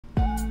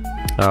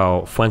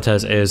Oh,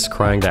 Fuentes is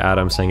crying to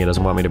Adam saying he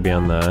doesn't want me to be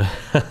on the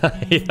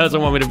he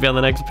doesn't want me to be on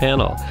the next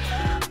panel.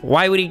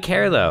 Why would he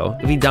care though?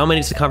 If he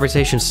dominates the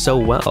conversation so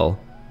well.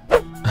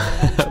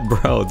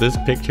 Bro, this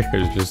picture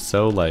is just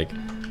so like,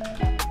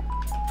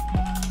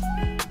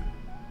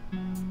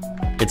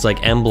 it's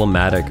like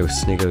emblematic of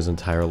Sneako's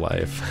entire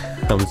life.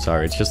 I'm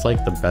sorry, it's just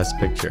like the best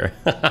picture.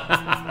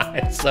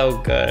 It's so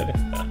good.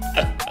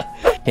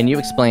 Can you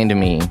explain to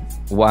me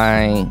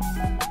why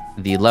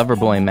the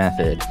Loverboy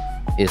method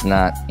is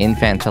not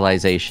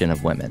infantilization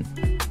of women?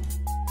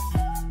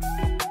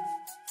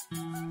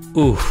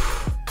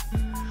 Oof.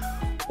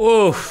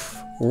 Oof.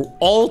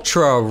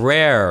 Ultra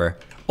rare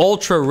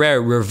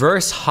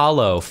reverse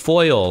hollow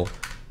foil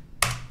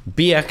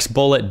BX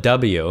Bullet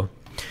W.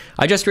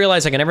 I just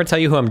realized I can never tell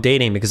you who I'm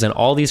dating because then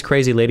all these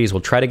crazy ladies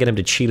will try to get him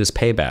to cheat as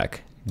payback.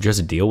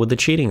 Just deal with the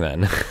cheating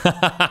then.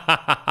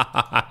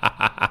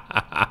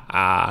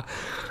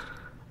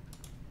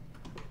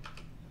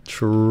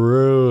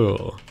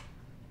 True.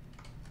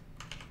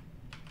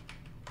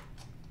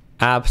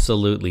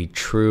 Absolutely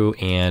true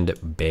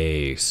and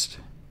based.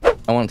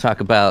 I want to talk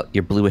about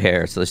your blue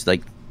hair. So there's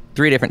like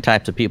 3 different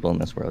types of people in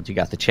this world. You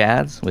got the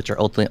Chads, which are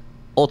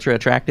ultra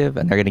attractive,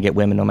 and they're going to get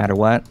women no matter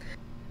what.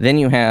 Then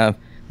you have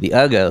the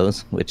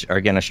Uggos, which are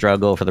going to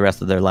struggle for the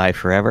rest of their life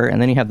forever.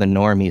 And then you have the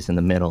normies in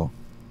the middle.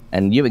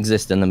 And you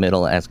exist in the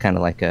middle as kind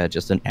of like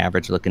just an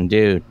average looking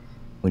dude.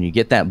 When you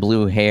get that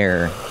blue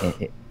hair,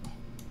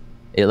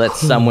 it lets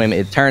some women,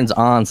 it turns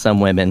on some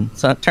women.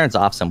 So it turns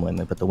off some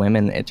women, but the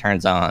women it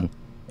turns on,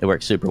 it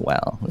works super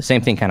well. The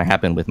same thing kind of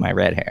happened with my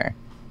red hair.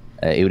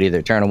 It would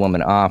either turn a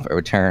woman off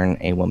or turn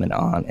a woman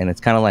on. And it's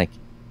kind of like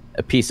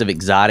a piece of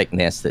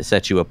exoticness that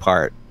sets you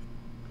apart.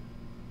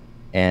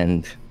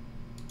 And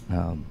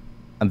I'm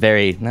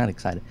very, not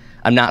excited.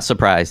 I'm not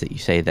surprised that you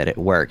say that it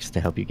works to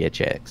help you get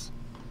chicks.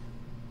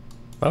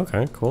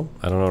 Okay, cool.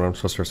 I don't know what I'm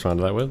supposed to respond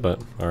to that with,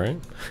 but all right.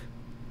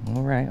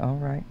 All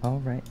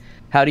right.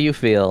 How do you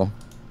feel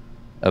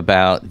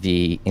about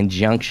the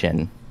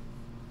injunction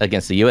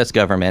against the U.S.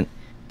 government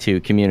to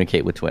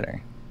communicate with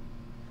Twitter?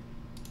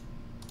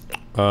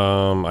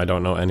 I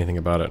don't know anything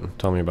about it.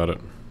 Tell me about it.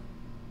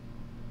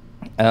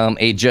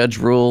 A judge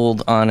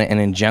ruled on an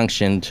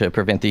injunction to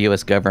prevent the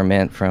U.S.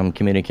 government from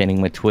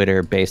communicating with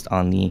Twitter based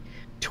on the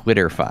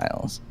Twitter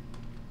files.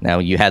 Now,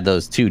 you had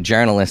those 2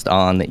 journalists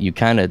on that you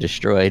kind of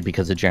destroyed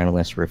because the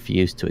journalists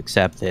refused to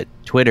accept that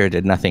Twitter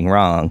did nothing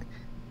wrong.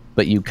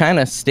 But you kind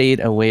of stayed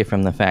away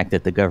from the fact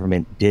that the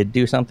government did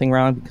do something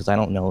wrong, because I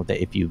don't know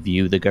that if you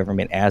view the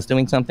government as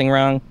doing something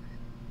wrong.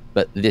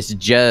 But this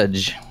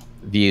judge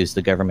views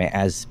the government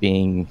as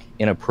being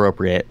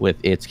inappropriate with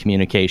its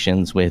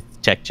communications with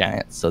tech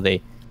giants. So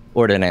they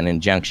ordered an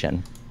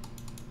injunction.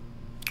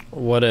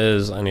 What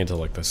is... I need to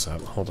look this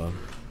up. Hold on.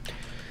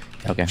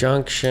 Okay.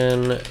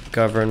 Injunction,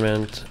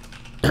 government,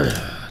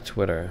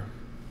 Twitter.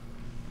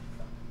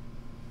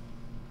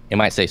 It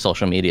might say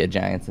social media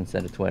giants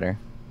instead of Twitter.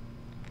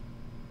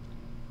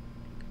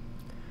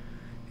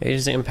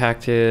 Agencies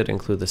impacted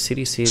include the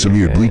CDC.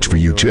 Samir Bleach for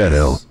you, Chad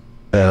L.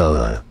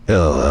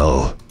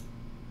 L.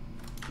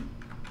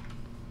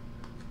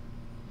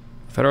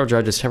 Federal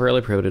judge has temporarily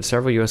prohibited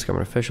several U.S.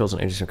 government officials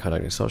and agencies from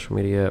contacting social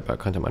media about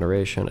content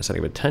moderation,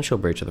 citing a potential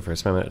breach of the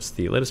First Amendment. It's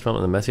the latest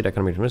development in the messy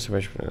economic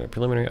administration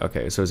preliminary.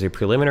 Okay, so it's a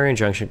preliminary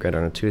injunction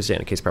granted on Tuesday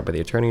in a case brought by the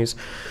attorneys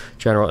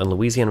general in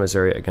Louisiana,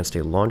 Missouri, against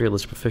a laundry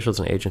list of officials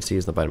and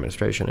agencies in the Biden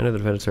administration. And the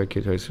defendants are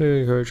accused of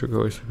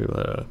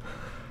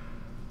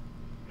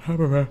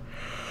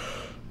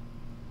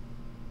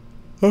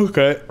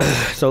okay,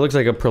 so it looks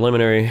like a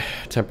preliminary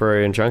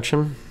temporary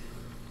injunction.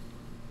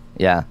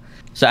 Yeah.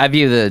 So I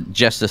view the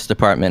Justice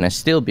Department as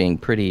still being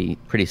pretty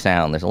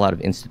sound. There's a lot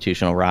of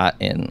institutional rot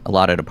in a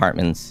lot of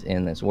departments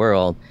in this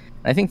world.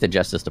 I think the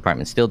Justice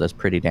Department still does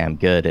pretty damn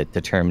good at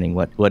determining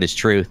what is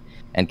truth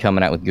and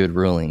coming out with good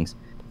rulings.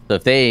 So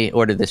if they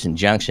ordered this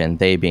injunction,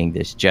 they being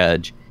this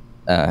judge,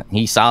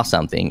 he saw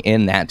something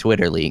in that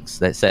Twitter leaks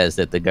that says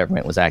that the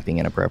government was acting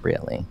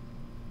inappropriately.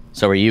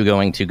 So are you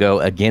going to go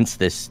against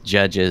this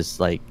judge's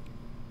like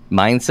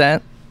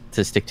mindset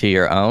to stick to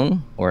your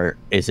own, or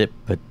is it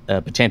a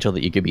potential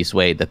that you could be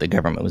swayed that the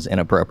government was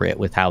inappropriate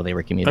with how they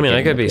were communicating? I mean,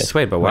 I could be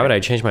swayed, but why would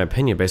I change my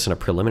opinion based on a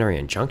preliminary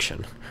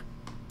injunction?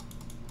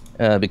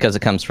 Because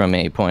it comes from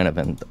a point of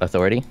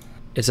authority.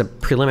 It's a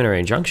preliminary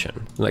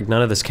injunction. Like,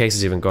 none of this case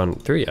has even gone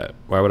through yet.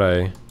 Why would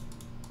I?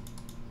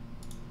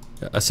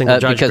 A single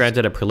judge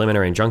granted a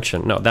preliminary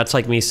injunction. No, that's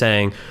like me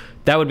saying,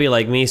 that would be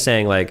like me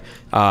saying, like,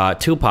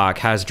 Tupac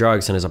has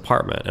drugs in his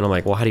apartment. And I'm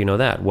like, well, how do you know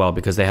that? Well,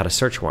 because they had a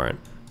search warrant.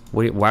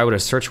 Why would a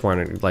search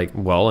warrant, like,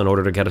 well, in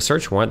order to get a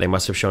search warrant, they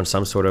must have shown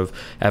some sort of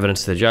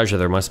evidence to the judge, or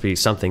there must be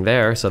something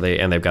there, so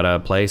they've got a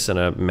place and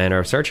a manner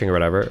of searching or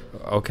whatever.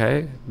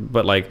 Okay,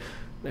 but like,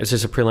 it's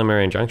just a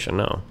preliminary injunction.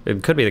 No,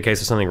 it could be the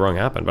case if something wrong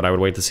happened, but I would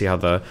wait to see how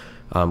the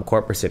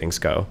court proceedings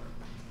go.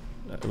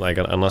 Like,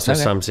 unless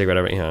there's some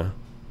secret, yeah.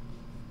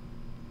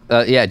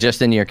 Yeah,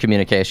 just in your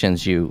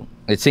communications,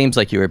 it seems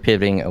like you were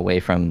pivoting away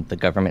from the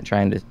government,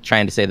 trying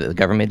to say that the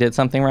government did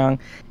something wrong,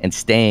 and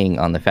staying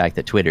on the fact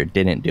that Twitter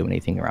didn't do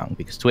anything wrong,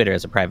 because Twitter,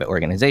 as a private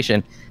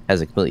organization,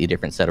 has a completely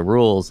different set of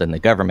rules than the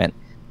government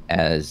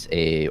as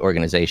a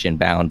organization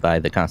bound by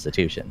the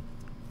Constitution.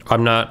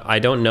 I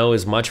don't know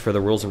as much for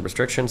the rules and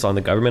restrictions on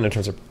the government in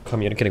terms of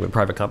communicating with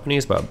private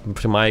companies, but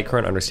to my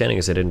current understanding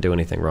is they didn't do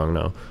anything wrong,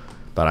 no.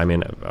 But I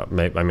mean,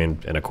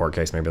 in a court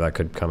case, maybe that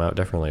could come out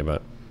differently,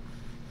 but.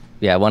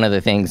 Yeah, one of the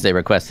things they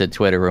requested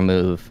Twitter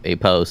remove a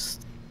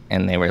post,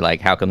 and they were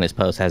like, how come this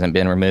post hasn't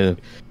been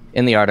removed?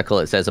 In the article,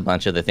 it says a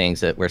bunch of the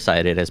things that were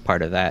cited as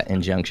part of that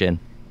injunction,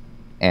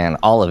 and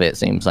all of it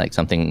seems like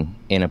something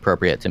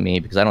inappropriate to me,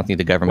 because I don't think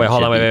the government. Wait,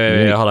 hold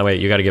on.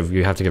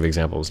 You have to give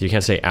examples. You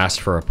can't say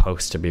asked for a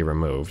post to be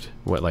removed.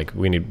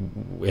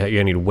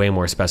 You need way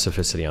more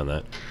specificity on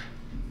that.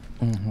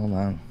 Hold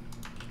on.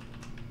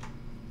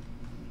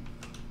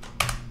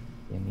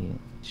 Give me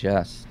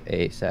just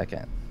a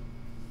second.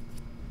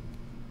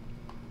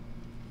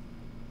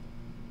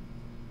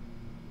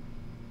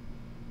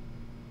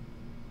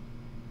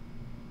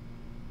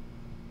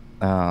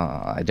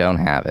 I don't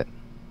have it.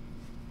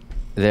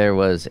 There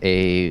was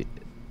a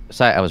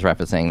site I was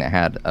referencing that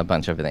had a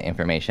bunch of the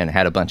information,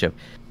 had a bunch of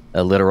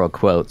literal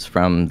quotes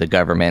from the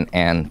government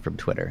and from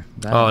Twitter.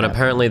 And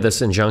apparently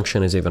this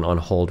injunction is even on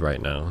hold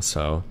right now,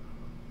 so.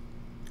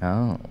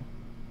 Oh.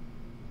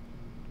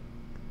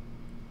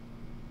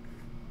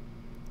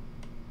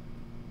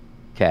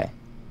 Okay.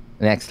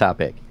 Next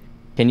topic.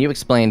 Can you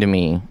explain to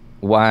me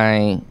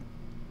why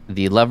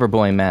the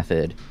Loverboy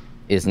method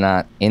is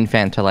not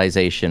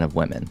infantilization of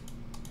women?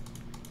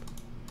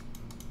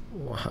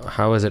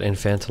 How is it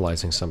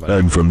infantilizing somebody?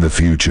 I'm from the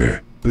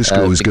future. This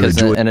girl is going to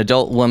join. An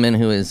adult woman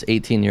who is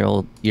 18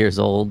 years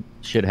old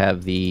should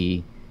have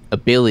the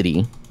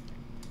ability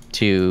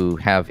to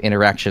have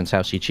interactions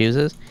how she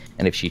chooses,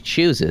 and if she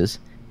chooses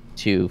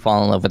to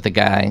fall in love with the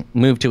guy,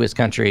 move to his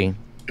country,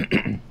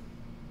 and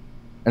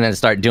then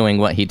start doing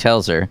what he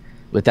tells her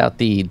without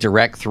the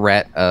direct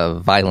threat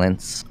of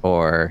violence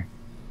or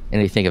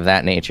anything of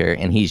that nature,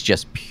 and he's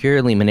just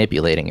purely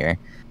manipulating her,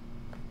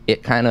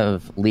 it kind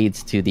of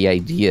leads to the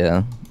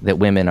idea that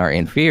women are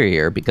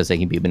inferior because they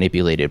can be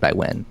manipulated by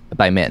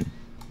men,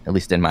 at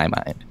least in my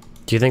mind.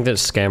 Do you think that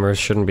scammers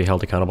shouldn't be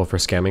held accountable for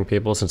scamming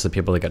people, since the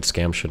people that get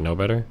scammed should know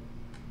better?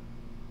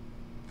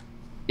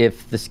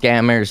 If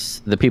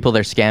the people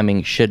they're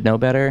scamming should know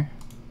better?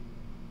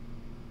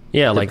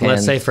 Yeah, like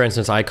let's say, for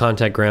instance, I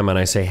contact grandma and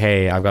I say,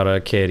 hey, I've got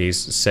a kid, he's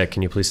sick,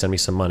 can you please send me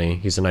some money?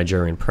 He's a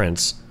Nigerian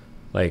prince.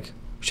 Like,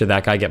 should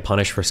that guy get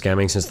punished for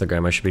scamming, since the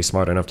grandma should be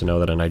smart enough to know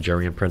that a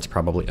Nigerian prince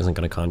probably isn't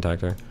going to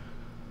contact her?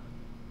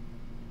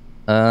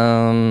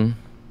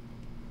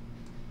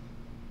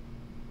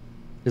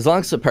 As long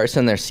as the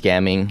person they're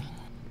scamming,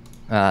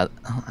 I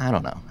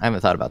don't know. I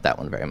haven't thought about that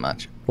one very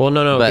much. Well,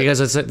 no,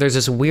 because there's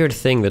this weird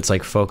thing that's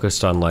like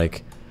focused on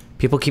like,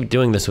 people keep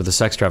doing this with the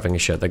sex trafficking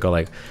shit. They go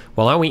like,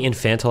 well, aren't we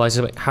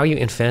infantilizing? How are you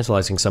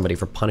infantilizing somebody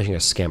for punishing a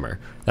scammer?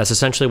 That's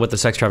essentially what the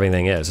sex trafficking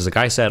thing is. As a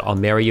guy said, I'll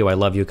marry you, I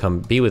love you, come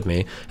be with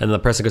me. And then the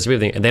person goes to be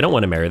with me, and they don't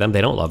want to marry them,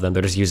 they don't love them,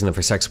 they're just using them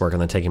for sex work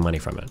and then taking money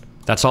from it.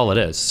 That's all it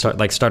is. Start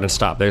and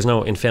stop. There's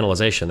no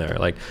infantilization there.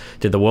 Like,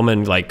 did the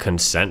woman like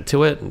consent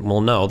to it?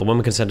 Well, no. The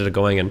woman consented to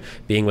going and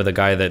being with a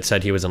guy that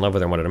said he was in love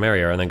with her and wanted to marry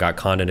her, and then got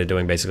conned into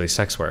doing basically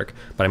sex work.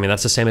 But I mean,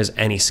 that's the same as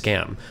any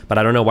scam. But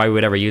I don't know why we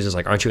would ever use this,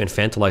 like, aren't you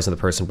infantilizing the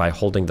person by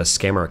holding the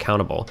scammer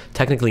accountable?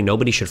 Technically,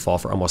 nobody should fall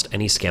for almost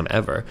any scam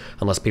ever,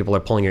 unless people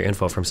are pulling your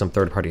info from some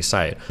third-party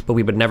site. But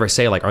we would never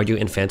say, like, aren't you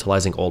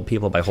infantilizing old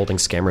people by holding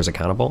scammers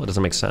accountable? It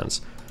doesn't make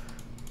sense.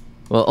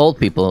 Well, old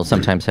people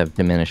sometimes have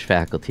diminished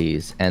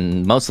faculties,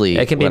 and mostly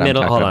it can be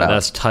middle. Hold on,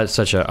 that's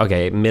such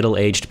a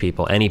middle-aged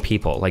people, any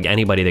people, like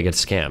anybody that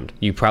gets scammed.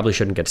 You probably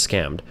shouldn't get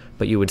scammed,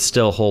 but you would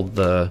still hold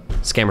the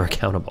scammer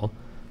accountable.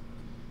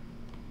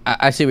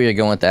 I see where you're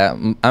going with that.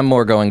 I'm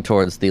more going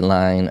towards the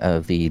line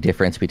of the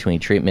difference between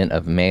treatment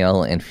of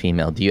male and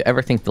female. Do you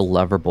ever think the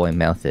Loverboy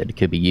method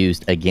could be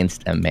used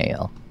against a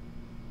male?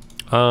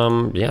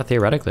 Yeah,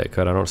 theoretically it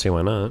could. I don't see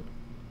why not.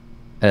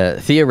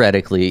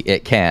 Theoretically,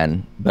 it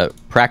can, but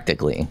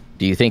practically,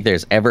 do you think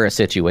there's ever a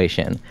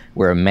situation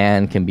where a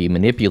man can be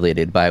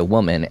manipulated by a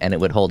woman and it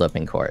would hold up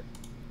in court?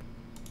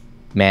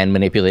 Man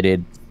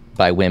manipulated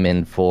by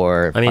women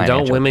for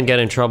don't women get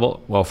in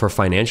trouble? Well, for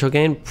financial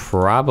gain?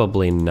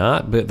 Probably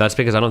not, but that's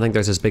because I don't think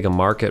there's as big a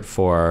market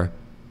for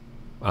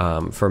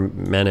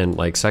men in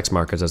like sex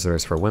markets as there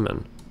is for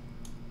women.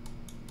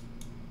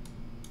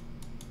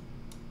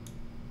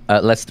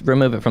 Let's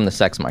remove it from the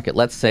sex market.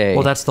 Let's say...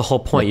 Well, that's the whole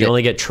point. You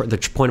only get...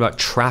 the point about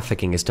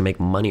trafficking is to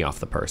make money off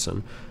the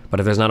person. But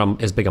if there's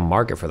not as big a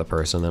market for the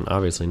person, then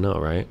obviously no,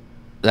 right?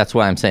 That's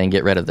why I'm saying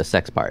get rid of the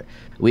sex part.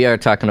 We are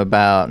talking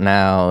about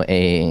now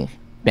a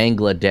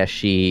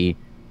Bangladeshi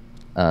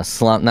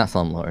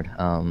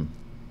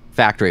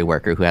factory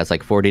worker who has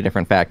like 40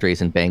 different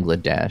factories in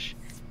Bangladesh.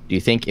 Do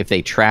you think if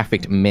they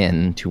trafficked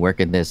men to work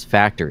in these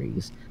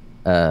factories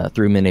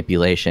through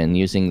manipulation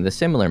using the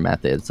similar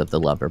methods of the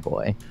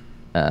Loverboy,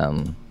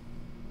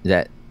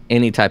 that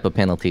any type of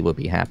penalty would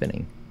be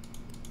happening.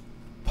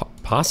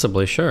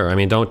 Possibly, sure. I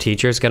mean, don't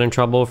teachers get in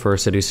trouble for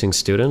seducing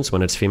students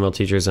when it's female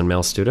teachers and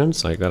male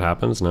students? Like, that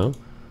happens, no?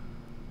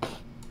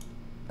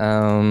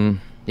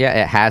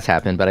 Yeah, it has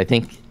happened, but I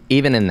think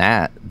even in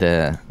that,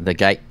 the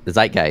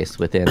zeitgeist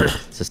within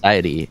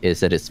society is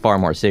that it's far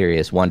more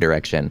serious one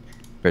direction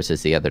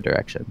versus the other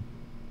direction.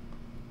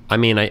 I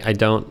mean, I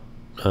don't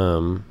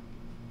know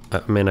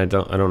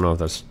if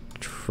that's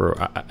true.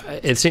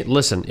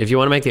 Listen, if you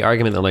want to make the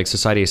argument that like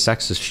society is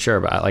sexist, sure,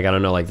 but I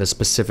don't know, like the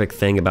specific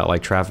thing about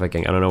like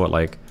trafficking. I don't know what,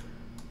 like,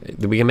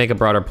 we can make a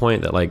broader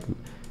point that like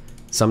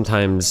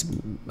sometimes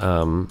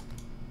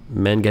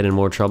men get in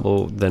more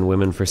trouble than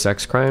women for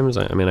sex crimes.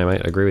 I mean, I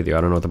might agree with you.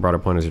 I don't know what the broader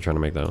point is you're trying to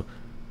make though.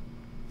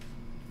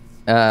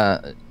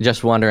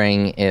 Just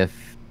wondering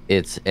if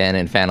it's an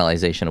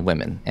infantilization of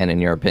women, and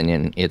in your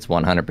opinion, it's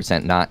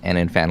 100% not an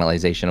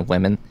infantilization of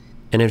women.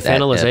 An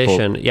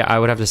infantilization, yeah, I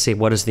would have to see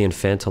what is the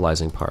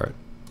infantilizing part.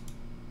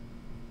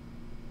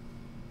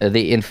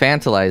 The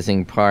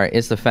infantilizing part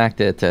is the fact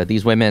that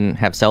these women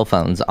have cell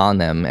phones on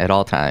them at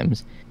all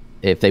times.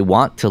 If they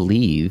want to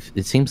leave,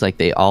 it seems like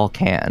they all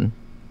can.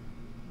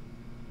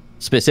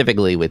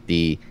 Specifically with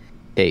the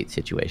Tate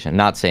situation.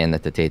 Not saying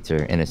that the Tates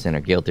are innocent or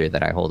guilty, or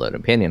that I hold an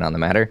opinion on the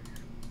matter.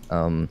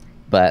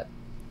 But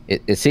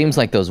it seems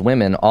like those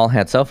women all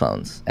had cell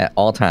phones at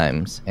all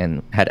times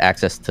and had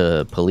access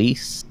to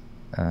police,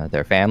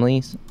 their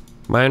families.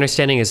 My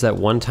understanding is that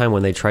one time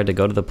when they tried to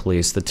go to the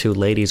police, the two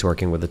ladies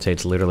working with the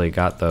Tates literally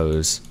got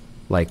those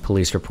like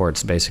police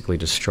reports basically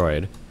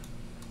destroyed.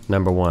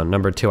 Number one.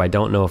 Number two, I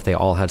don't know if they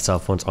all had cell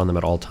phones on them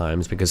at all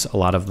times, because a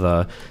lot of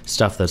the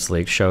stuff that's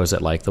leaked shows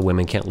that like the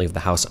women can't leave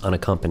the house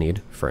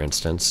unaccompanied, for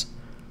instance.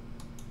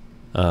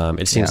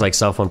 It seems like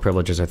cell phone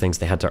privileges are things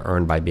they had to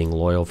earn by being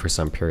loyal for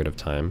some period of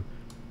time.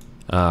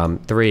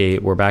 Three,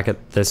 we're back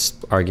at this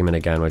argument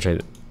again, which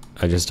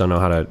I just don't know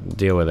how to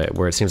deal with it,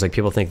 where it seems like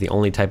people think the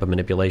only type of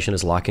manipulation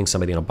is locking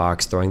somebody in a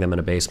box, throwing them in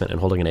a basement,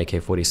 and holding an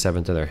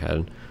AK-47 to their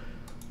head.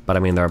 But I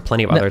mean, there are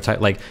plenty of other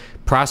types, like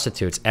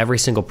prostitutes. Every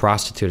single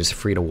prostitute is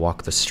free to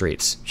walk the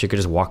streets. She could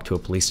just walk to a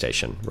police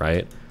station,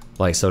 right?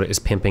 Like, so is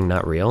pimping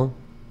not real?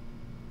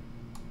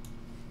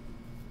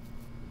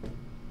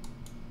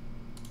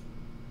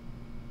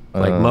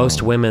 Like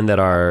most women that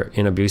are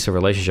in abusive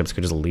relationships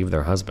could just leave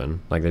their husband.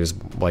 Like they just,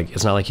 like,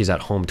 it's not like he's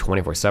at home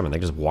 24/7. They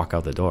just walk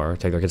out the door,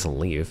 take their kids and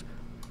leave.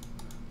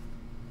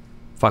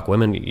 Fuck,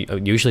 women,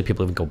 usually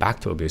people even go back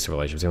to abusive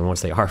relationships even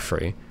once they are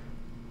free.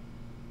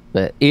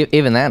 But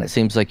even that, it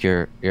seems like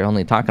you're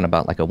only talking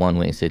about like a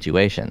one-way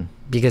situation.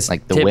 Because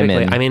like the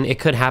women, I mean, it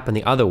could happen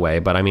the other way,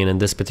 but I mean, in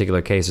this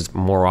particular case, it's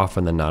more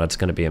often than not, it's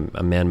going to be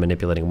a man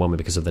manipulating a woman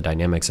because of the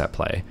dynamics at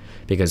play.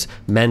 Because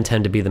men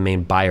tend to be the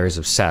main buyers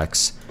of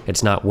sex.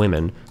 It's not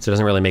women, so it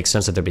doesn't really make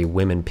sense that there'd be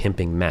women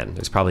pimping men.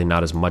 There's probably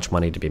not as much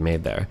money to be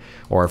made there.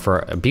 Or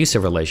for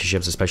abusive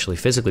relationships, especially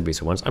physically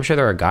abusive ones, I'm sure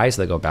there are guys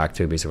that go back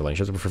to abusive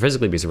relationships, but for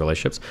physically abusive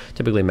relationships,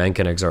 typically men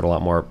can exert a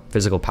lot more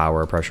physical power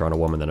or pressure on a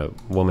woman than a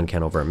woman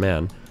can over a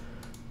man.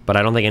 But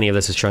I don't think any of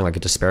this is showing like a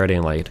disparity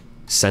in like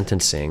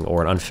sentencing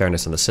or an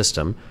unfairness in the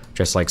system,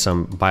 just like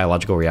some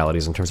biological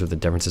realities in terms of the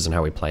differences in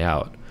how we play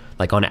out.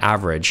 Like on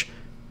average,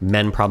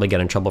 men probably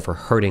get in trouble for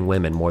hurting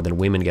women more than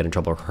women get in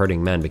trouble for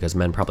hurting men, because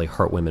men probably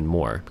hurt women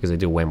more because they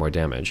do way more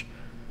damage.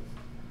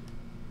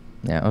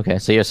 Yeah, okay.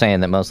 So you're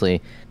saying that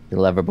mostly the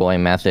Loverboy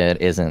method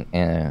isn't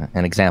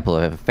an example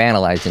of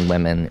fanalizing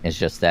women. It's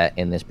just that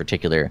in this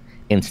particular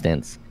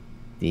instance,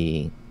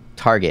 the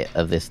target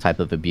of this type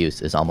of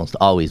abuse is almost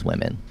always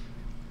women.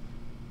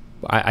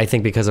 I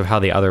think because of how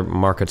the other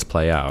markets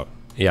play out.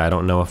 Yeah, I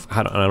don't know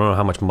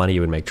how much money you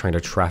would make trying to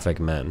traffic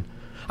men.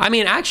 I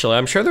mean, actually,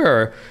 I'm sure there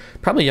are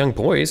probably young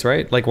boys,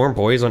 right? Like, weren't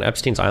boys on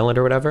Epstein's Island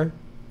or whatever?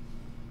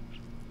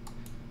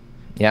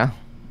 Yeah.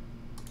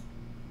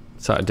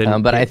 So it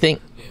didn't. But I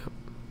think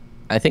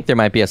there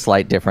might be a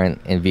slight difference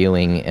in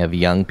viewing of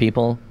young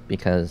people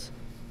because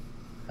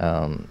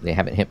they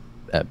haven't hit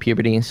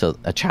puberty. So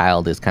a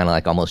child is kind of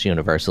like almost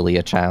universally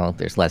a child.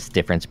 There's less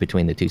difference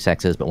between the two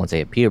sexes, but once they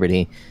hit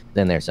puberty,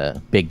 then there's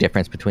a big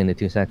difference between the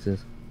two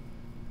sexes.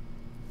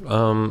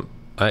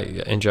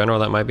 In general,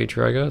 that might be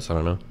true, I guess. I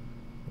don't know.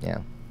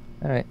 Yeah.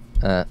 All right.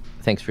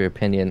 Thanks for your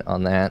opinion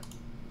on that.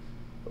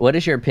 What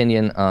is your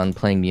opinion on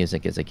playing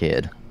music as a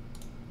kid?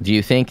 Do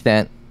you think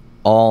that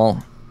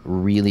all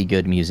really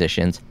good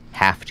musicians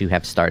have to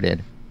have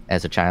started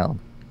as a child?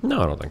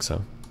 No, I don't think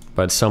so.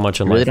 But so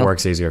much in life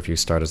works easier if you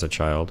start as a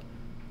child.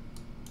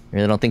 I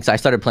really don't think so. I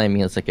started playing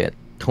music at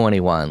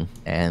 21,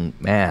 and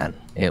man,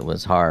 it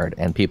was hard.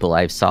 And people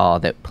I saw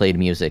that played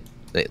music,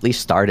 they at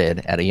least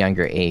started at a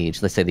younger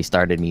age. Let's say they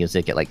started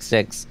music at like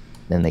 6,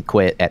 then they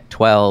quit at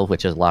 12,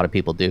 which is a lot of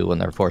people do when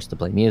they're forced to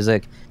play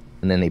music,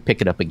 and then they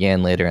pick it up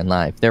again later in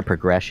life. Their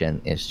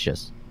progression is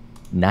just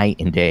night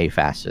and day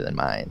faster than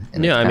mine.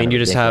 And yeah, I mean,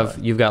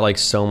 you've got like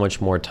so much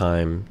more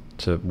time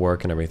to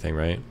work and everything,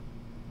 right?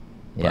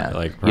 Yeah. But,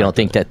 like, you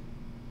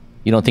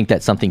don't think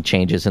that something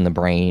changes in the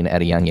brain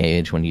at a young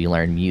age when you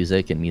learn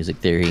music and music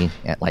theory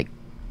at like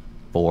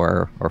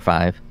 4 or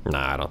 5?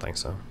 Nah, I don't think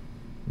so.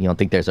 You don't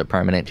think there's a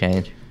permanent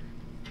change?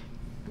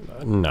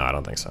 No, I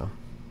don't think so.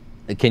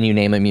 Can you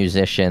name a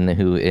musician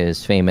who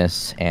is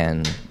famous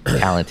and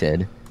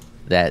talented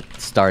that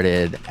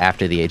started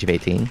after the age of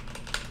 18?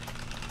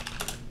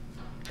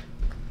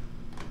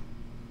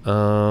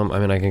 I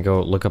mean, I can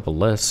go look up a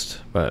list,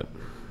 but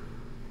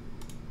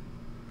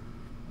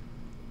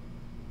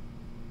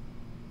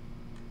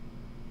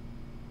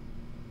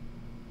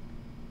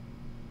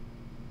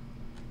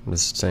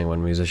this is saying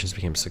when musicians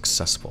became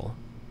successful.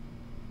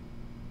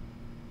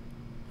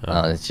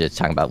 It's just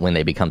talking about when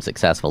they become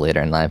successful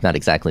later in life, not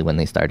exactly when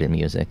they started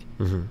music.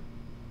 Mm-hmm.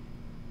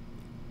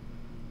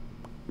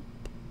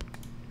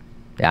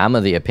 Yeah, I'm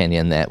of the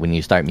opinion that when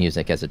you start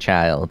music as a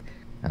child,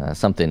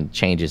 something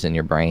changes in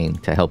your brain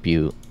to help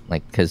you,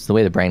 like, because the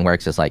way the brain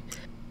works is like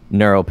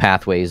neural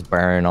pathways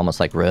burn almost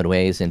like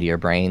roadways into your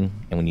brain.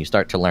 And when you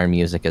start to learn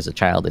music as a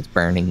child, it's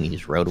burning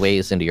these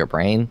roadways into your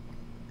brain.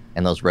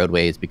 And those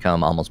roadways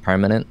become almost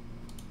permanent.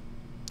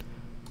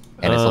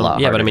 And it's a lot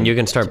yeah, but I mean, harder you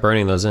can start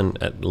burning those in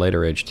at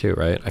later age too,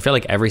 right? I feel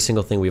like every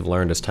single thing we've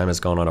learned as time has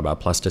gone on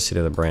about plasticity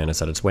of the brain is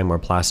that it's way more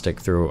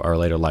plastic through our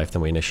later life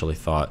than we initially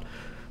thought.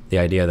 The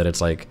idea that it's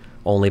like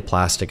only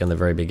plastic in the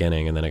very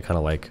beginning and then it kind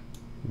of like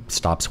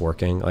stops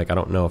working. Like, I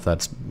don't know if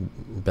that's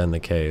been the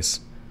case.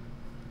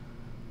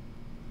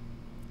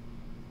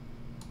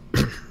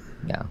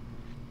 Yeah.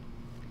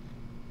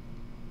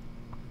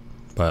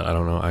 But I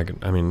don't know.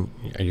 I mean,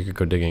 you could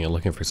go digging and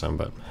looking for some,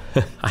 but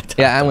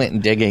I went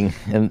and digging,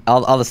 and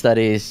all the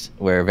studies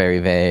were very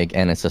vague,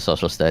 and it's a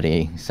social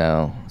study,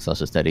 so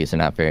social studies are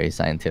not very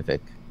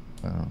scientific.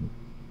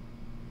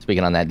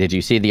 Speaking on that, did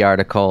you see the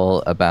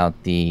article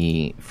about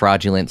the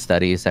fraudulent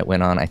studies that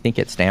went on, I think,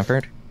 at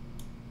Stanford?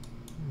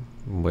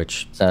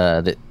 Which?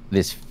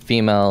 This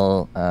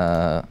female,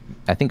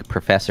 I think,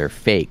 professor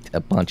faked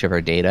a bunch of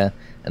her data,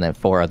 and then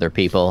 4 other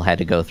people had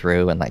to go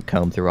through and like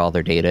comb through all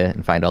their data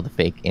and find all the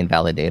fake,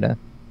 invalid data.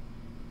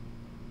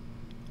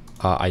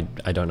 I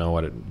don't know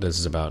what this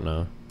is about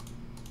now.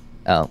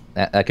 Oh,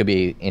 that could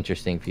be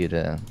interesting for you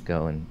to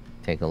go and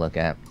take a look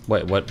at.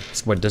 What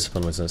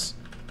discipline was this?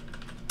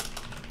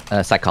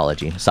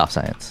 Psychology, soft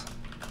science.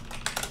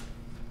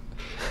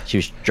 She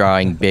was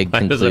drawing big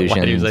conclusions.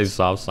 Why do you say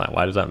soft science?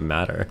 Why does that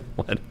matter?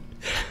 What?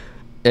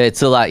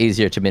 It's a lot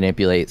easier to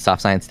manipulate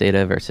soft science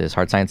data versus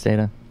hard science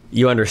data.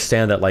 You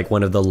understand that like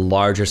one of the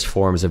largest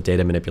forms of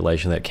data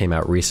manipulation that came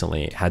out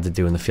recently had to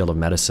do in the field of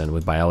medicine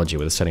with biology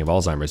with the study of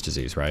Alzheimer's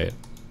disease, right?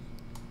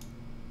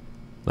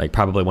 Like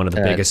probably one of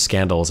the biggest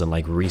scandals in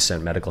like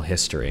recent medical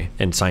history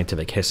and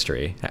scientific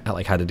history,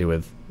 like had to do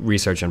with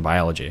research in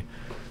biology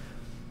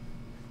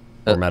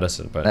or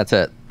medicine. But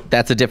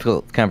that's a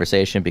difficult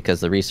conversation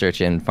because the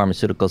research in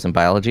pharmaceuticals and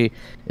biology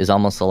is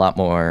almost a lot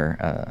more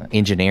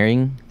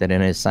engineering than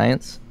it is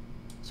science.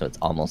 So it's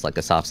almost like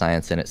a soft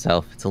science in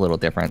itself. It's a little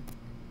different.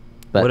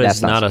 But what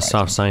is not a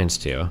soft science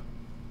to you?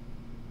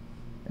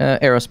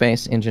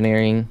 Aerospace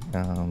engineering.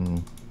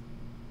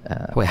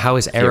 Wait, how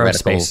is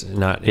aerospace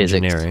not physics.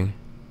 Engineering?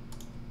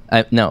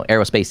 No,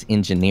 aerospace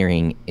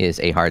engineering is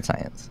a hard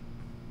science.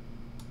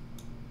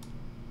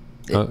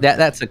 Oh.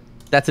 That's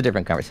a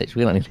different conversation.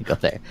 We don't need to go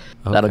there.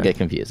 Okay. That'll get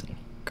confusing.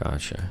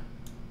 Gotcha.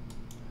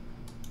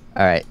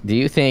 All right. Do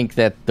you think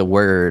that the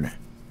word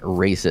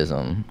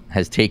racism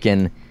has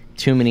taken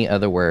too many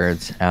other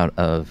words out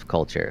of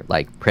culture,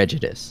 like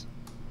prejudice?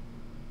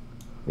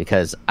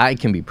 Because I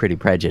can be pretty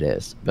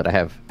prejudiced, but I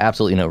have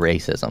absolutely no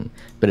racism.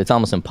 But it's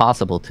almost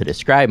impossible to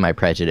describe my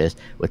prejudice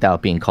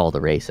without being called a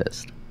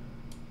racist.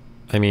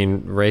 I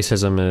mean,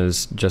 racism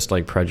is just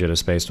like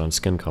prejudice based on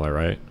skin color,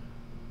 right?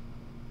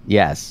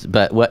 Yes,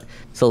 but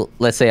so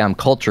let's say I'm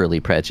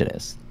culturally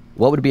prejudiced.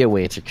 What would be a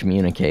way to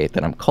communicate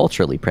that I'm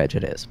culturally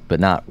prejudiced,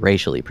 but not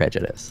racially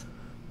prejudiced?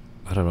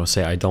 I don't know,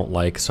 say I don't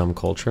like some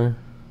culture?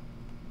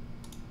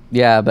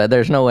 Yeah, but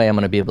there's no way I'm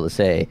going to be able to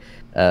say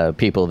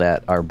people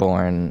that are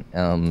born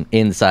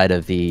inside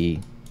of the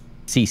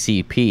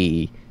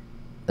CCP,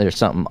 there's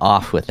something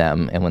off with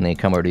them, and when they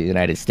come over to the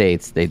United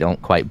States, they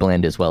don't quite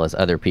blend as well as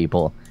other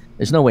people.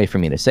 There's no way for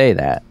me to say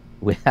that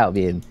without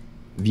being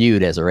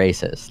viewed as a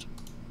racist.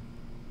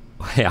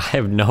 Hey, I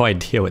have no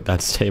idea what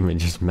that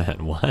statement just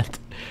meant. What?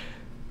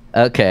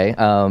 Okay,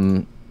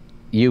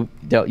 you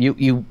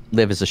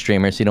live as a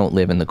streamer, so you don't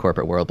live in the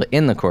corporate world, but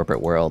in the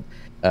corporate world,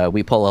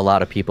 we pull a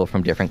lot of people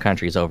from different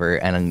countries over,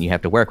 and then you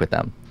have to work with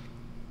them.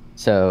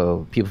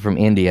 So people from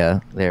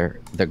India, they're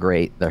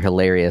great, they're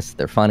hilarious,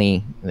 they're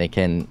funny, they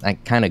can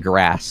kind of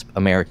grasp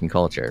American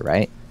culture,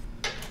 right?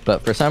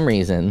 But for some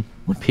reason,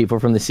 when people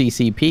from the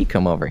CCP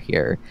come over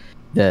here,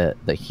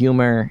 the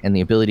humor and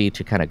the ability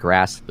to kind of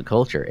grasp the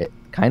culture, it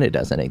kind of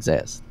doesn't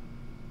exist.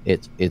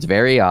 It's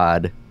very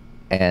odd,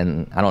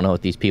 and I don't know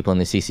what these people in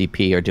the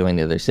CCP are doing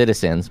to their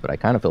citizens, but I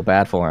kind of feel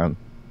bad for them.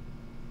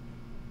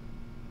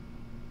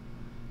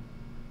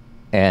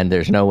 And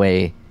there's no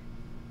way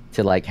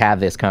to like have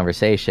this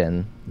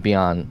conversation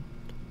beyond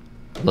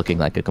looking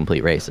like a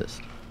complete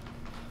racist.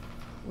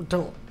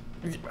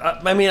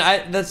 I mean,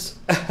 I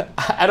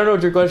don't know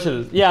what your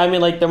question is. Yeah, I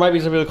mean, like, there might be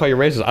some people that call you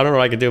racist. I don't know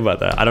what I can do about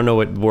that. I don't know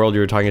what world you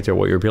were talking to or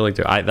what you're appealing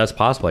to. That's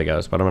possible, I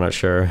guess, but I'm not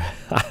sure.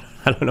 I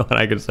don't know what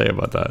I can say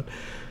about that.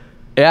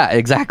 Yeah,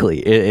 exactly.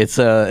 It's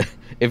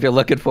if you're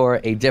looking for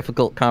a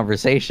difficult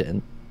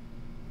conversation,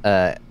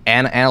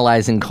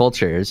 analyzing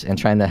cultures and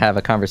trying to have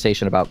a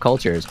conversation about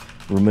cultures,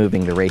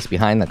 removing the race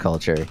behind the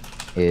culture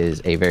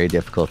is a very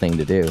difficult thing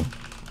to do.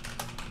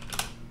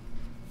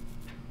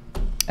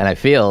 And I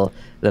feel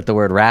that the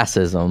word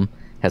racism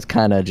has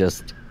kind of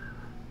just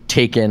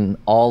taken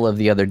all of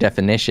the other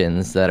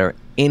definitions that are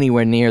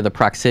anywhere near the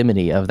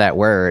proximity of that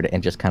word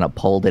and just kind of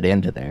pulled it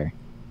into there.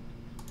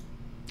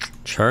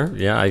 Sure.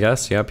 Yeah, I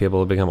guess. Yeah, people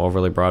have become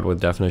overly broad with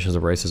definitions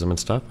of racism and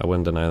stuff. I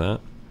wouldn't deny that.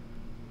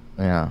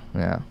 Yeah.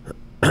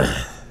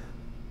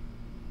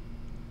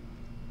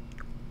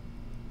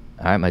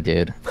 All right, my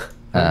dude.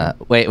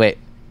 Wait.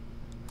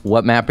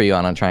 What map are you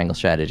on Triangle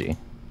Strategy?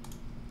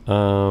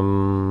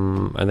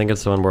 I think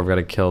it's the one where we've got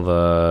to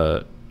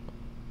kill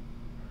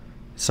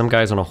some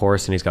guy's on a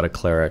horse and he's got a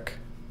cleric.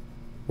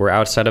 We're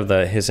outside of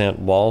the His Aunt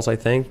walls, I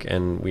think,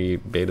 and we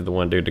baited the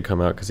one dude to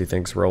come out because he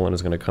thinks Roland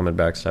is going to come and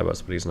backstab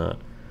us, but he's not.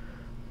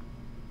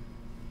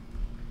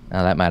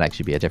 Now that might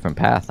actually be a different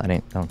path. I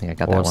don't think I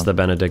got that one. Well, it's the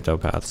Benedicto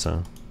path,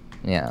 so.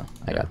 Yeah,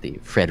 I got the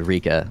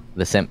Frederica,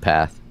 the Simp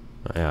path.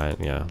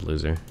 Yeah,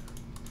 loser.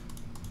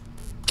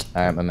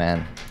 All right, my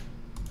man.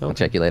 Okay. I'll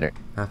check you later.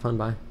 Have fun,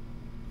 bye.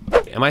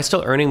 Am I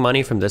still earning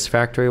money from this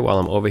factory while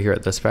I'm over here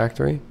at this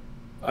factory?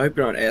 I hope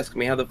you're not asking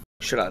me. How the f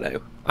should I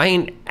know? I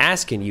ain't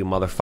asking you,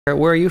 motherfucker.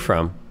 Where are you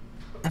from?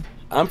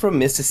 I'm from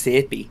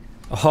Mississippi.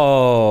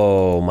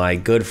 Oh, my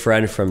good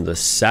friend from the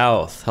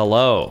South.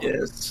 Hello.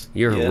 Yes.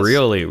 You're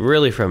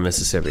really from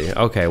Mississippi.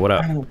 Okay, what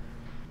up?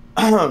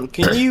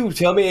 Can you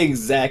tell me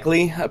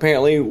exactly,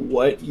 apparently,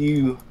 what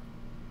you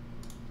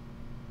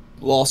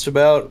lost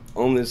about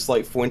on this,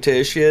 like,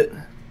 Fuentes shit?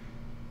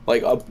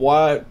 Like,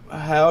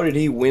 how did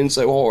he win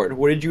so hard?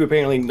 What did you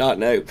apparently not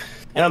know?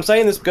 And I'm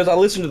saying this because I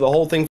listened to the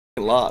whole thing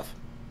live.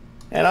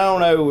 And I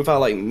don't know if I,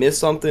 like, missed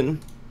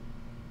something.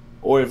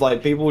 Or if,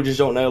 like, people just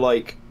don't know,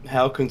 like,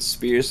 how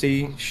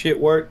conspiracy shit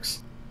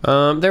works.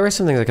 There were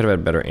some things I could have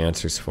had better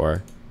answers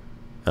for.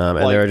 And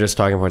there were just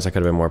talking points I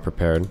could have been more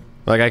prepared.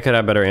 Like, I could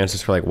have better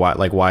answers for,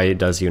 why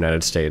does the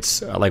United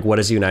States... what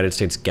does the United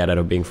States get out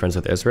of being friends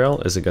with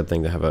Israel is a good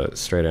thing to have a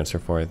straight answer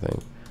for, I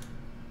think.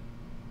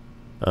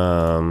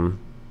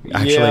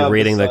 Actually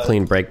reading the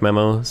clean break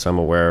memo, so I'm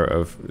aware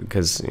of...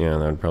 Because, that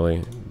would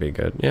probably be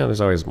good. Yeah,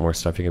 there's always more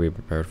stuff you can be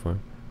prepared for.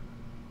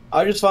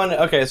 I just find it...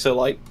 Okay, so,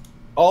 like,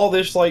 all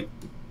this, like,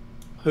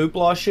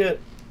 hoopla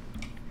shit...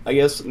 I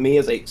guess me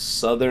as a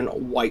southern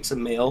white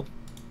male...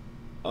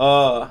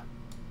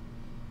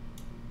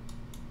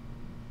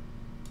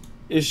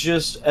 It's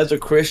just, as a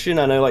Christian,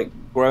 I know, like,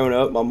 growing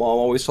up, my mom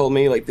always told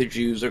me, like, the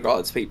Jews are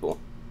God's people.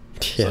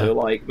 Yeah. So,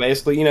 like,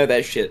 basically,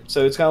 that shit.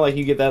 So it's kind of like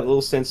you get that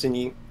little sense in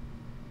you.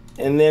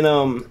 And then,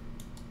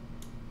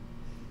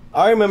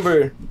 I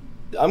remember,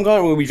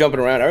 we'll be jumping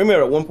around. I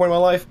remember at one point in my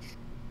life,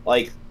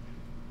 like,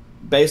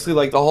 basically,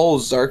 like, the whole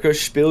Zerka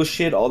spiel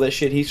shit, all that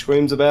shit he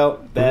screams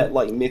about, that,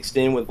 like, mixed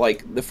in with,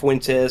 like, the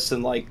Fuentes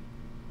and, like,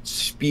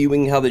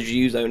 spewing how the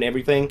Jews own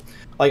everything.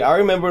 Like, I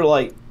remember,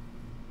 like,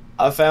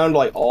 I found,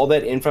 like, all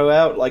that info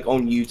out, like,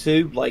 on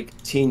YouTube, like,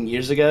 10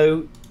 years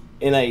ago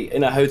in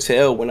a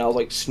hotel when I was,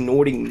 like,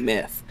 snorting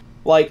meth.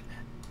 Like,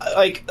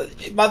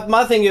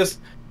 my thing is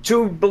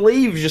to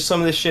believe just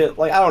some of this shit.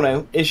 Like, I don't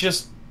know. It's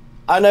just,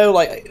 I know,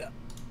 like,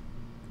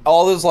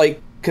 all this,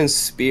 like,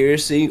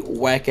 conspiracy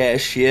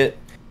whack-ass shit,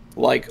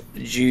 like,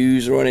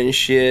 Jews running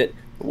shit.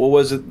 What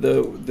was it?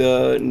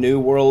 The New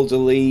World's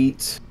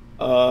elite.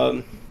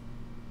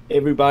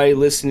 Everybody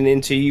listening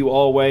into you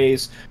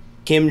always.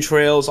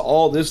 Chemtrails,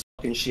 all this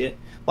fucking shit.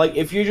 Like,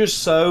 if you're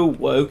just so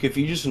woke, if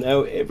you just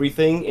know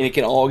everything and it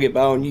can all get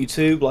by on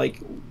YouTube, like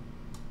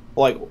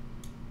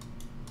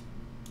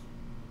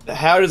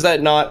how does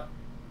that not...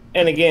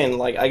 And again,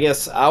 like, I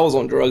guess I was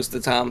on drugs at the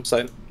time,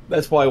 so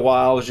that's probably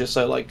why I was just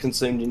so, like,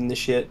 consumed in this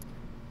shit.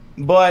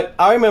 But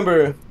I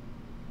remember,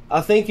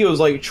 I think it was,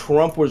 like,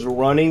 Trump was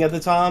running at the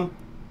time,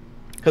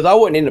 because I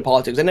wasn't into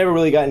politics. I never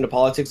really got into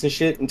politics and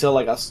shit until,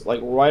 like,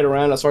 right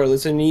around I started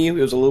listening to you.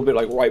 It was a little bit,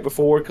 like, right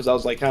before, because I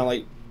was, like, kind of,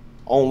 like,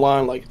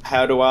 online, like,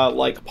 how do I,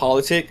 like,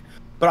 politic?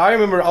 But I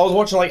remember I was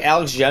watching, like,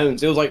 Alex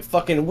Jones. It was, like,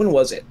 fucking, when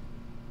was it?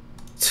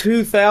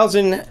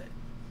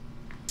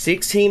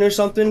 2016 or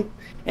something?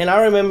 And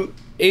I remember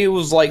it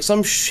was, like,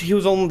 he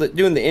was on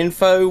doing the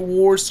info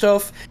war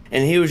stuff,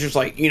 and he was just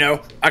like,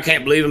 I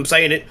can't believe I'm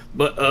saying it,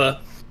 but,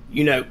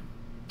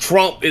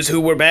 Trump is who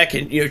we're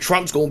backing.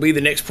 Trump's going to be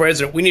the next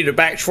president. We need to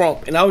back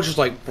Trump. And I was just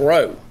like,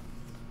 bro,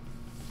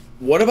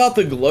 what about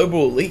the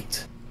global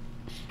elite?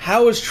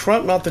 How is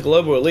Trump not the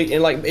global elite?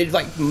 And, like, it,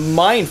 like,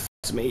 mind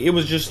f***s me. It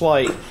was just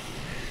like,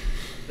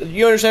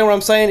 you understand what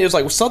I'm saying? It was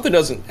like, well, something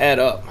doesn't add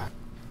up.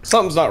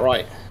 Something's not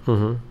right.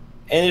 Mm-hmm.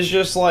 And it's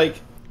just like,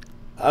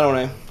 I don't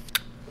know.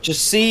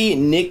 Just see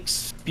Nick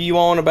spew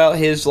on about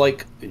his,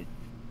 like,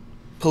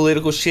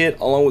 political shit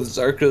along with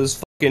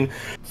Zerka's fucking,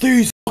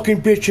 these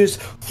fucking bitches,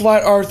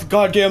 flat earth,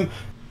 goddamn,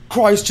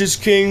 Christ is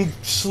king,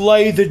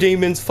 slay the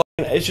demons,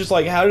 fucking, it's just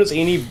like, how does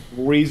any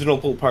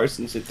reasonable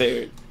person sit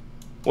there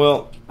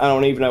Well, I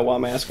don't even know why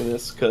I'm asking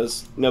this,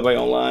 because nobody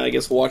online, I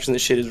guess watching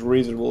this shit is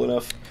reasonable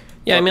enough.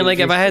 Yeah, I mean, like,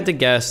 if I had to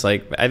guess,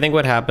 like, I think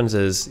what happens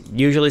is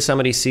usually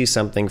somebody sees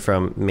something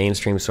from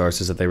mainstream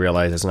sources that they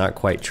realize is not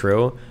quite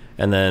true,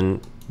 and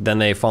then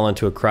they fall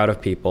into a crowd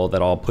of people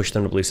that all push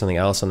them to believe something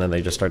else, and then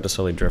they just start to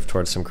slowly drift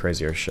towards some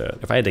crazier shit.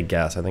 If I had to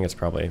guess, I think it's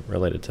probably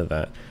related to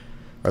that.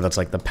 Or that's,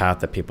 like, the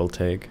path that people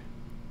take.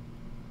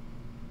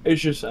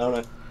 It's just, I don't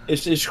know.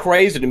 It's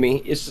crazy to me.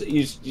 It's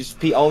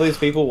just all these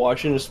people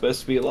watching are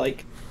supposed to be,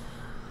 like,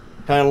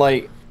 kind of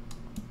like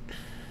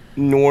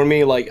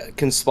normie, like,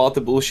 can spot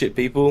the bullshit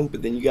people,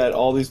 but then you got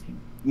all these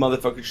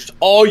motherfuckers just,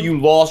 oh, you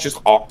lost, just,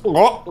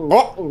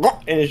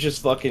 and it's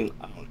just fucking,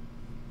 I don't know.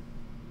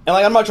 And,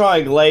 like, I'm not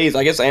trying to glaze,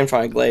 I guess I am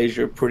trying to glaze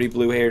your pretty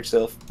blue-haired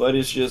self, but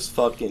it's just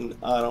fucking,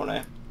 I don't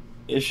know.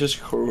 It's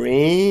just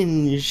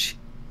cringe.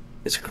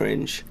 It's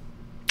cringe.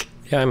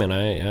 Yeah, I mean,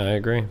 I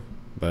agree,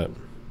 but,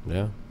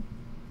 yeah.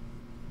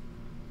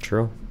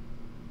 True.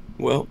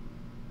 Well,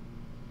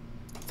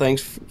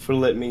 thanks for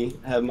letting me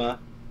have my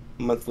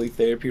monthly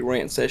therapy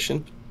rant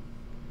session.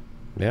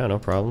 Yeah, no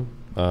problem.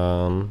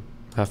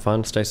 Have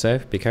fun, stay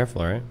safe, be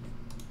careful, alright?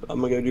 I'm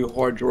gonna go do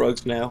hard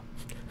drugs now.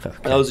 Okay.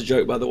 That was a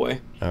joke, by the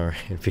way.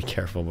 Alright, be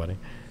careful, buddy.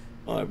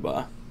 Alright,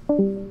 bye.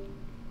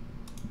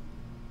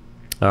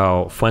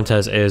 Oh,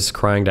 Fuentes is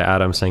crying to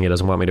Adam saying he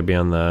doesn't want me to be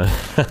on the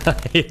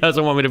he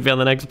doesn't want me to be on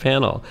the next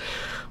panel.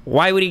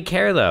 Why would he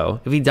care though?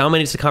 If he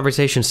dominates the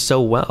conversation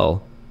so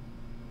well.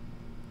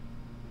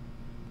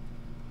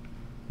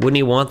 Wouldn't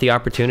he want the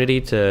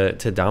opportunity to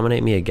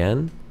dominate me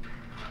again?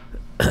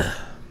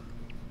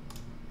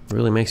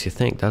 Really makes you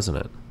think, doesn't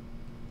it?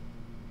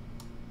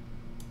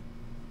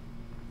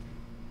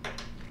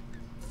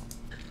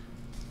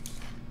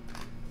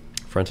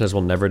 Fuentes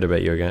will never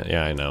debate you again.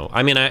 Yeah, I know.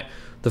 I mean,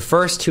 the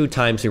first 2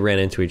 times we ran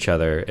into each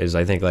other is,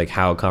 I think, like,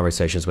 how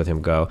conversations with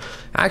him go.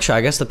 Actually,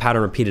 I guess the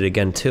pattern repeated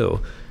again,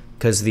 too.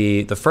 Because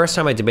the first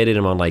time I debated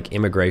him on, like,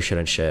 immigration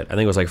and shit, I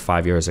think it was, like,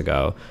 5 years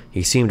ago.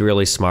 He seemed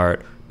really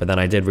smart, but then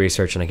I did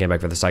research and I came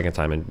back for the second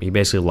time, and he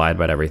basically lied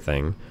about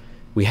everything.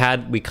 We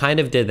kind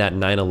of did that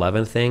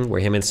 9/11 thing where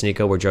him and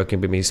Sneeko were joking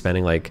about me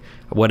spending, like,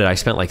 I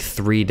spent, like,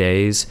 3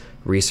 days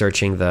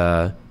researching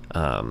the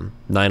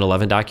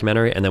 9/11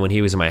 documentary, and then when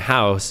he was in my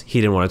house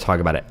he didn't want to talk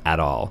about it at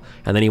all,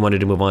 and then he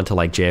wanted to move on to,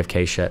 like,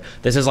 JFK shit.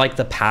 This is like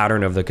the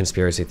pattern of the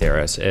conspiracy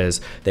theorists,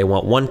 is they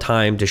want one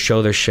time to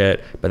show their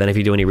shit, but then if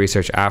you do any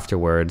research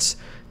afterwards,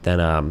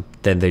 then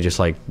they just,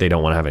 like, they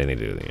don't want to have anything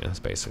to do with it. That's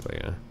basically,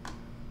 yeah.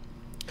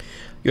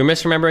 You're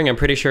misremembering. I'm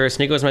pretty sure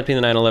Sneeko was meant to be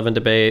the 9/11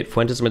 debate.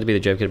 Fuentes was meant to be the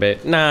JFK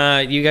debate. Nah,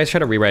 you guys try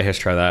to rewrite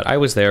history of that. I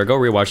was there. Go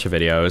rewatch the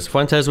videos.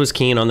 Fuentes was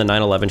keen on the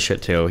 9/11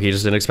 shit too. He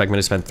just didn't expect me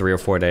to spend 3 or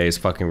 4 days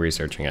fucking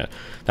researching it.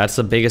 That's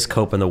the biggest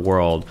cope in the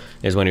world,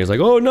 is when he was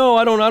like, oh no,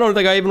 I don't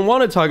think I even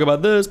want to talk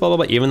about this, blah, blah,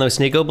 blah. Even though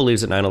Sneeko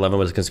believes that 9/11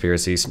 was a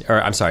conspiracy,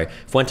 or I'm sorry,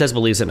 Fuentes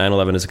believes that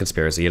 9/11 is a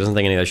conspiracy. He doesn't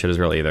think any of that shit is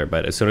real either,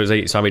 but as soon as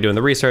he saw me doing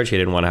the research, he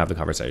didn't want to have the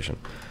conversation.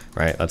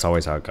 Right? That's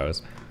always how it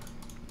goes.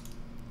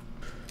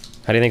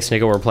 How do you think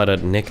Sneeko will reply to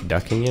Nick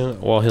ducking you?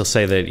 Well, he'll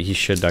say that he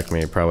should duck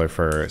me, probably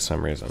for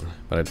some reason,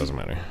 but it doesn't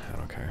matter. I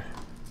don't care.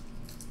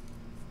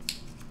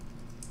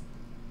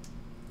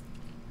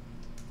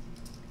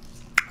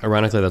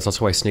 Ironically, that's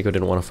also why Sneeko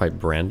didn't want to fight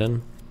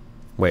Brandon.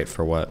 Wait,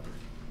 for what?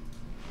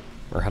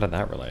 Or how did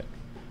that relate?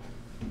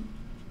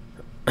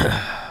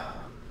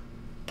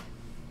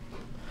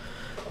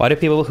 Why do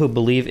people who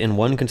believe in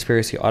one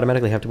conspiracy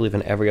automatically have to believe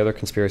in every other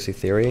conspiracy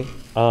theory?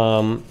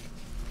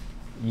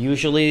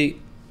 Usually...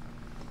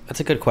 That's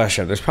a good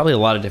question. There's probably a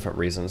lot of different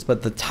reasons,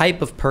 but the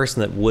type of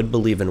person that would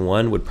believe in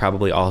one would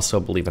probably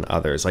also believe in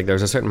others. Like,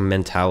 there's a certain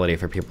mentality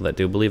for people that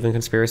do believe in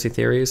conspiracy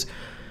theories,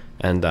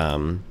 and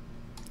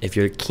if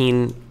you're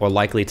keen or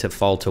likely to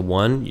fall to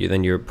one,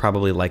 then you're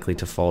probably likely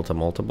to fall to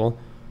multiple.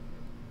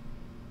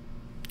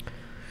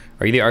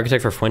 Are you the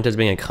architect for Fuentes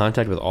being in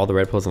contact with all the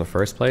red pills in the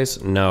first place?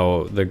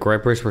 No, the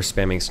Gripers were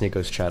spamming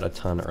Sneeko's chat a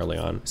ton early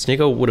on.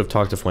 Sneeko would have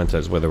talked to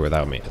Fuentes with or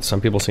without me. Some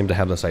people seem to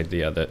have this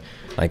idea that,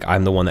 like,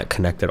 I'm the one that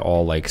connected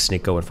all, like,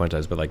 Sneeko and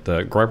Fuentes, but, like,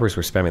 the Gripers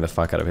were spamming the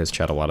fuck out of his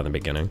chat a lot in the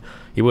beginning.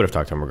 He would have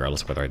talked to him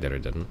regardless of whether I did or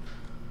didn't.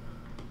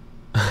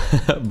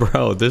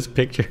 Bro, this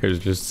picture is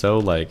just so,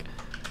 like...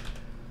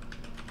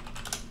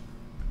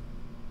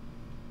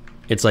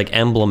 It's, like,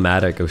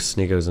 emblematic of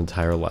Sneeko's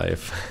entire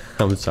life.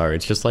 I'm sorry,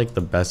 it's just, like,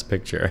 the best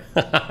picture.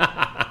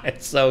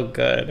 It's so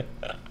good.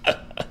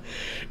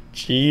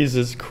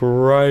 Jesus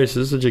Christ,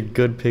 this is such a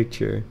good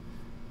picture.